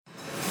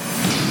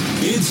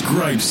It's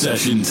Gripe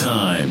Session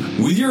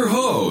time with your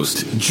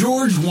host,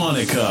 George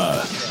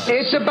Wanaka.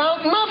 It's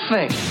about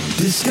nothing.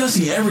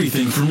 Discussing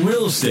everything from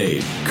real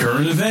estate,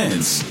 current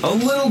events, a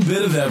little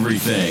bit of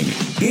everything,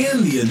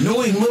 and the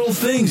annoying little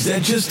things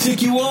that just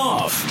tick you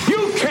off.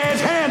 You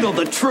can't handle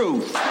the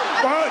truth.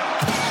 What?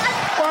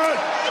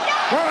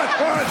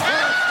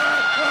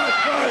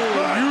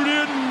 You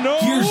didn't know?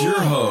 Here's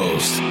your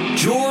host,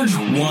 George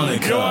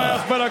Wanaka. Your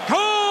ass better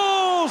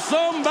call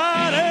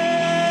somebody.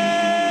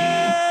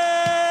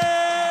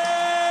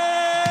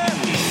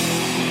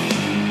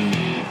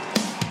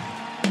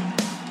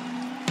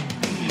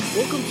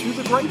 Welcome to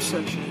the Gripe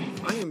Session.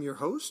 I am your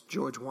host,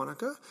 George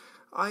Wanaka.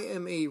 I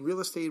am a real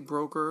estate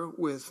broker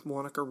with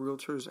Wanaka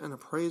Realtors and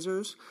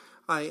Appraisers.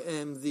 I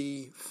am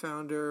the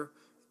founder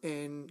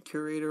and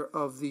curator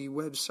of the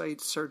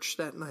website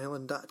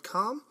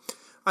searchstatinisland.com.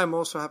 I'm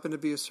also happen to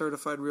be a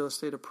certified real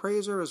estate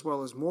appraiser as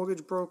well as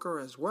mortgage broker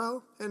as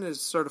well, and a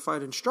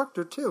certified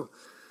instructor too.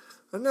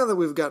 And now that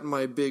we've gotten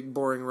my big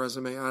boring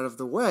resume out of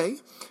the way,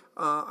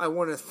 I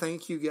want to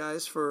thank you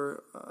guys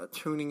for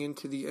tuning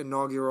into the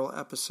inaugural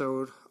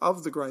episode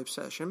of the Gripe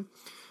Session.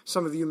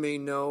 Some of you may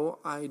know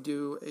I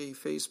do a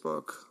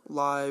Facebook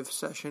live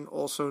session,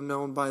 also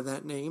known by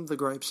that name, the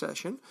Gripe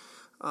Session.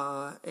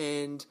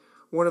 And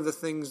one of the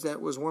things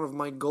that was one of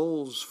my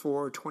goals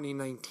for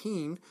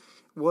 2019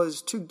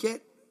 was to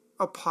get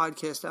a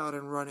podcast out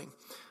and running.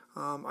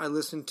 I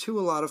listen to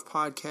a lot of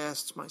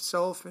podcasts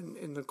myself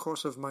in the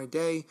course of my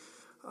day.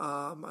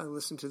 I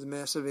listen to the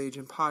Massive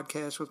Agent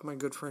podcast with my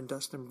good friend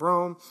Dustin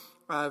Brome.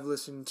 I've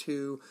listened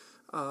to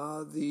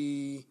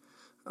the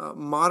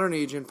Modern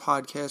Agent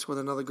podcast with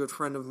another good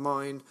friend of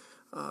mine,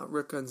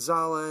 Rick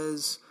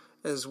Gonzalez,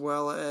 as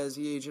well as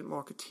the Agent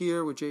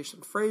Marketeer with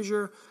Jason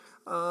Frazier,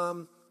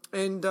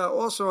 and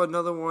also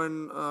another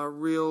one,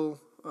 Real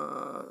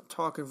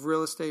Talk of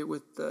Real Estate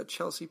with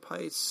Chelsea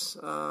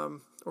Pites,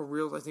 or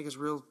Real, I think it's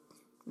Real.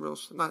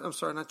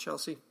 Not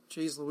Chelsea.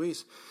 Jeez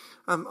Louise.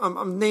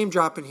 I'm name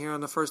dropping here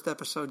on the first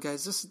episode,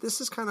 guys. This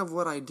is kind of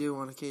what I do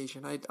on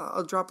occasion.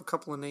 I'll drop a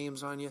couple of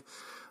names on you.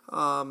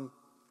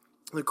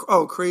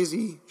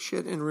 Crazy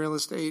shit in real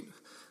estate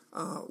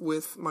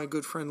with my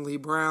good friend Lee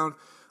Brown.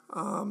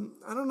 I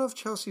don't know if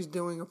Chelsea's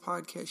doing a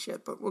podcast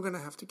yet, but we're gonna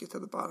have to get to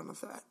the bottom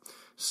of that.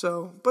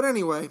 So, but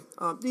anyway,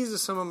 these are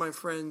some of my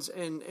friends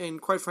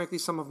and quite frankly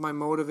some of my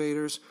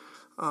motivators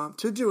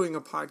to doing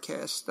a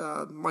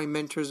podcast, my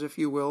mentors, if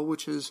you will,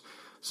 which is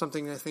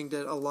something I think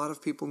that a lot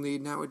of people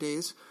need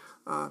nowadays,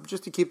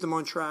 just to keep them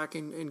on track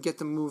and get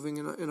them moving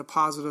in a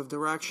positive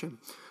direction.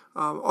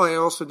 I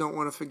also don't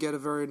want to forget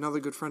another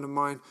good friend of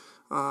mine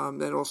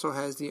that also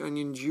has the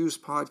Onion Juice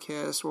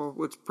podcast, well,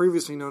 what's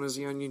previously known as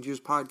the Onion Juice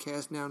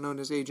podcast, now known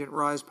as Agent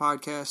Rise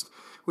podcast,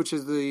 which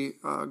is the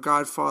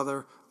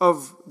godfather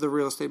of the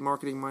real estate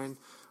marketing mind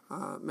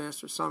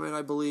master summit,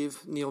 I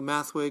believe, Neil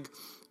Mathwig.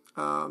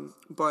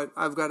 But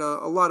I've got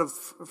a lot of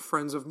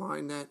friends of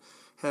mine that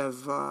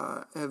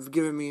have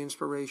given me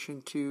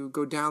inspiration to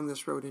go down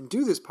this road and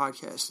do this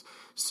podcast.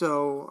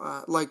 So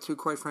I'd like to,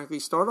 quite frankly,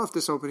 start off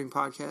this opening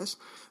podcast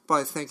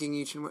by thanking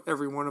each and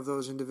every one of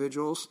those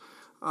individuals.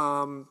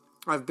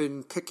 I've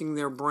been picking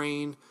their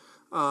brain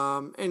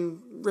and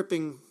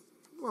ripping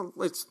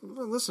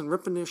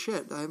their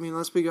shit. I mean,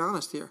 let's be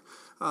honest here.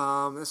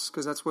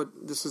 Because that's what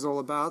this is all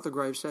about, the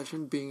Gripe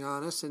Session, being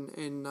honest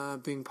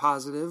and being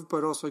positive,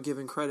 but also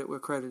giving credit where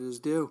credit is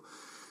due.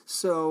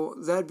 So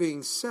that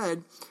being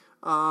said,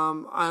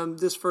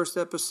 this first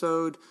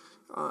episode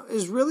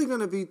is really going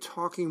to be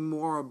talking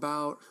more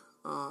about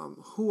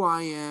who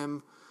I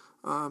am.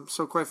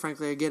 So quite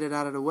frankly, I get it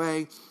out of the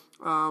way.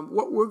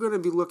 What we're going to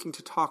be looking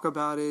to talk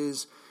about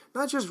is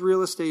not just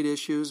real estate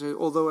issues,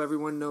 although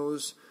everyone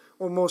knows,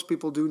 or most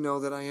people do know,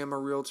 that I am a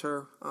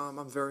realtor.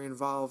 I'm very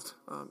involved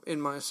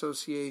in my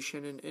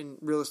association and in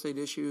real estate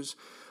issues.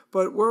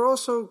 But we're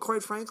also,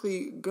 quite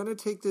frankly, going to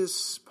take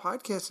this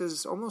podcast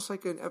as almost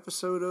like an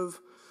episode of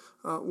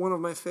one of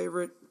my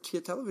favorite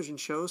television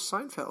shows,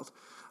 Seinfeld.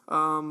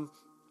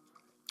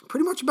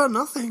 Pretty much about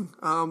nothing.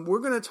 We're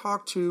going to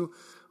talk to,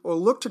 or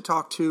look to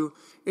talk to,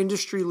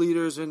 industry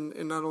leaders in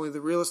not only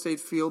the real estate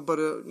field, but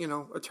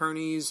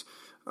attorneys,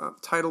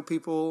 title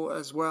people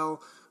as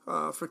well,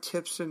 for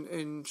tips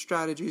and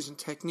strategies and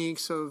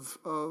techniques of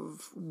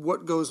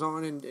what goes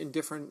on in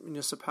different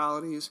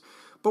municipalities.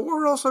 But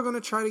we're also going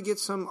to try to get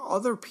some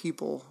other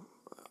people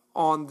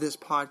on this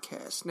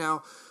podcast.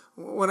 Now,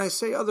 when I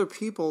say other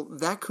people,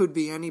 that could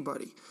be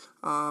anybody.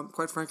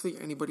 Quite frankly,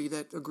 anybody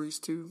that agrees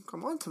to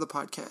come on to the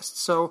podcast.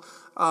 So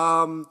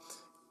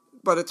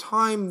by the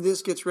time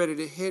this gets ready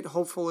to hit,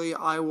 hopefully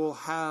I will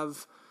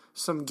have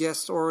some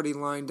guests already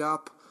lined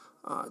up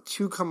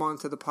to come on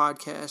to the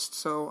podcast,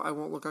 so I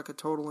won't look like a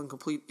total and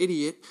complete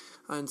idiot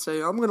and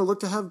say, I'm going to look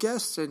to have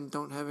guests and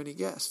don't have any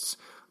guests.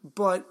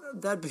 But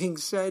that being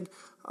said,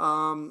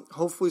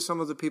 hopefully some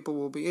of the people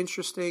will be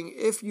interesting.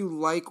 If you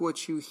like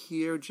what you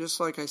hear, just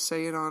like I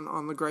say it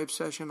on the Gripe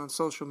Session on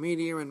social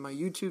media and my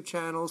YouTube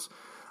channels,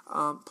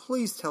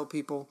 please tell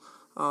people,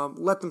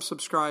 let them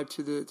subscribe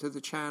to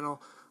the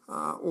channel.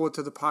 or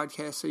to the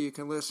podcast so you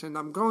can listen.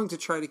 I'm going to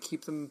try to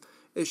keep them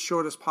as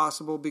short as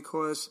possible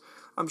because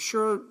I'm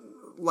sure,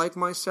 like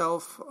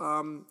myself,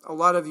 a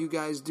lot of you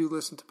guys do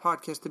listen to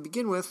podcasts to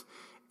begin with,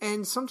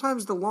 and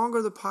sometimes the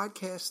longer the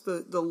podcast,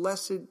 the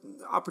less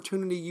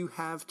opportunity you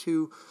have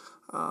to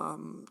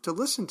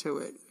listen to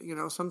it.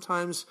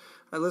 Sometimes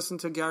I listen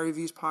to Gary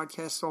V's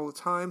podcasts all the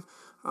time.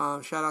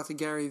 Shout out to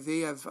Gary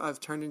V. I've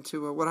turned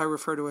into what I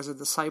refer to as a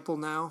disciple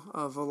now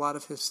of a lot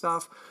of his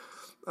stuff.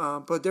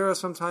 But there are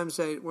some times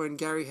that when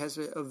Gary has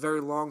a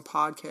very long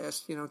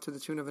podcast, to the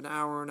tune of an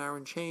hour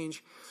and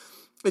change,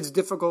 it's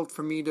difficult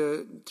for me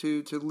to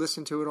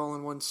listen to it all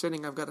in one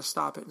sitting. I've got to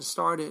stop it and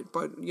start it.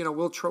 But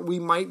we'll try. We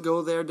might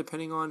go there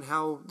depending on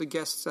how the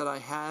guests that I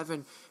have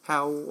and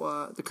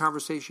how the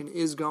conversation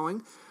is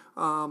going.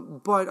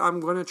 But I'm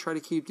going to try to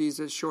keep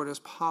these as short as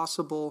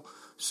possible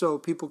so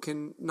people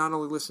can not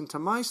only listen to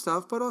my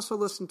stuff but also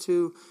listen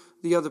to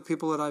the other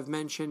people that I've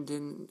mentioned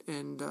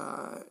and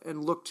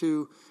look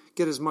to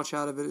get as much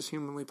out of it as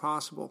humanly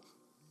possible.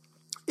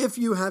 If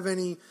you have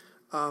any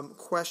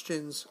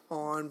questions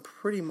on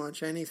pretty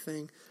much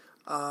anything,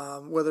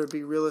 whether it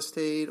be real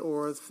estate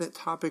or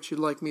topics you'd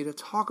like me to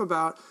talk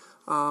about,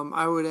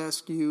 I would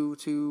ask you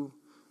to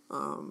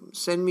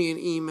send me an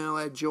email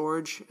at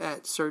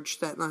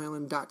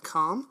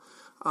george@searchstatinisland.com.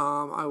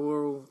 I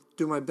will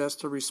do my best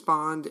to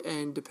respond,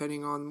 and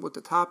depending on what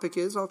the topic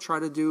is, I'll try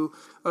to do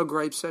a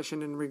gripe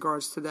session in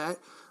regards to that.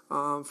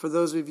 For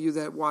those of you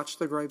that watch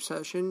the gripe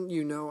session,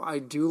 I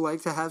do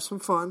like to have some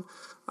fun.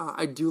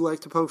 I do like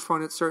to poke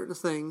fun at certain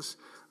things.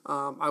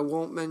 I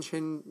won't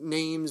mention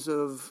names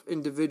of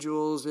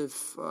individuals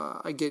if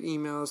I get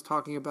emails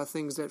talking about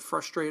things that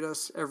frustrate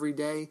us every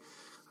day.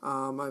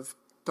 I've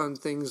done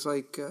things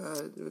like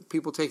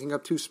people taking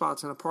up 2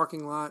 spots in a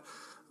parking lot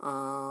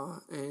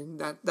and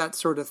that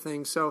sort of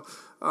thing. So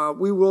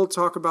we will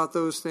talk about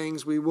those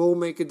things. We will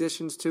make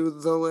additions to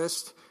the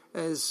list,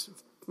 as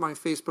my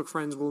Facebook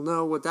friends will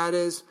know what that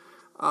is.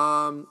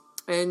 Again,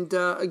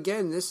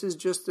 this is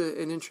just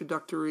an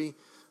introductory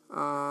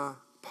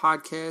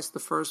podcast, the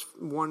first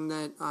one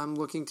that I'm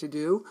looking to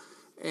do.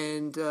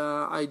 And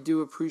I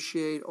do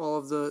appreciate all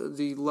of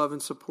the love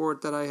and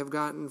support that I have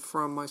gotten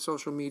from my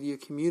social media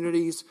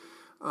communities.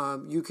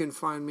 You can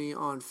find me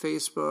on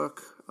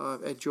Facebook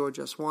at George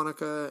S.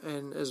 Wanaka,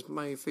 and as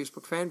my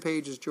Facebook fan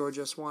page is George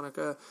S.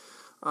 Wanaka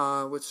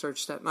with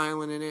Search Staten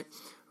Island in it.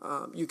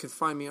 You can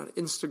find me on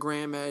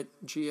Instagram at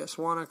GS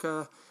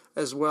Wanaka,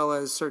 as well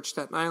as Search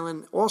Staten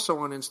Island, also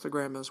on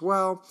Instagram as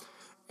well.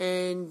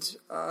 And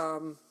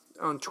on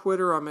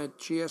Twitter, I'm at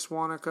GS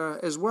Wanaka,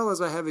 as well as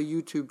I have a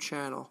YouTube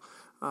channel.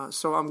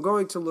 So I'm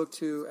going to look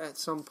to, at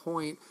some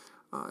point,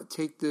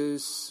 take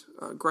this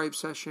gripe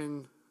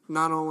session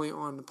not only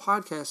on the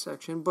podcast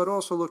section, but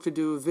also look to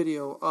do a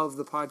video of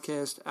the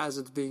podcast as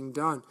it's being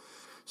done.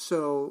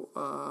 So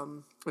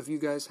if you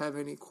guys have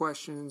any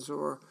questions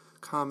or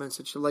comments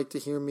that you'd like to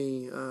hear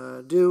me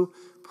do,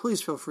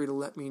 please feel free to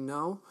let me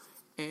know.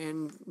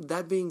 And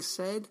that being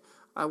said,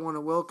 I want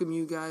to welcome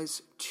you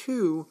guys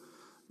to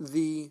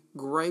the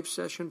Gripe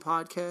Session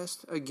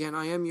podcast. Again,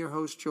 I am your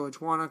host, George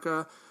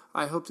Wanaka.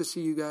 I hope to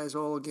see you guys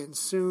all again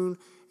soon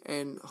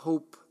and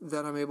hope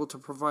that I'm able to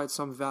provide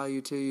some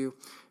value to you.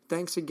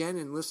 Thanks again,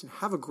 and listen,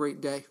 have a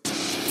great day.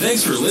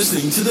 Thanks for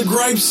listening to the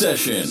Gripe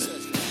Session.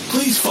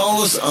 Please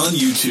follow us on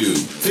YouTube,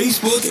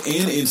 Facebook,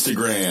 and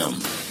Instagram.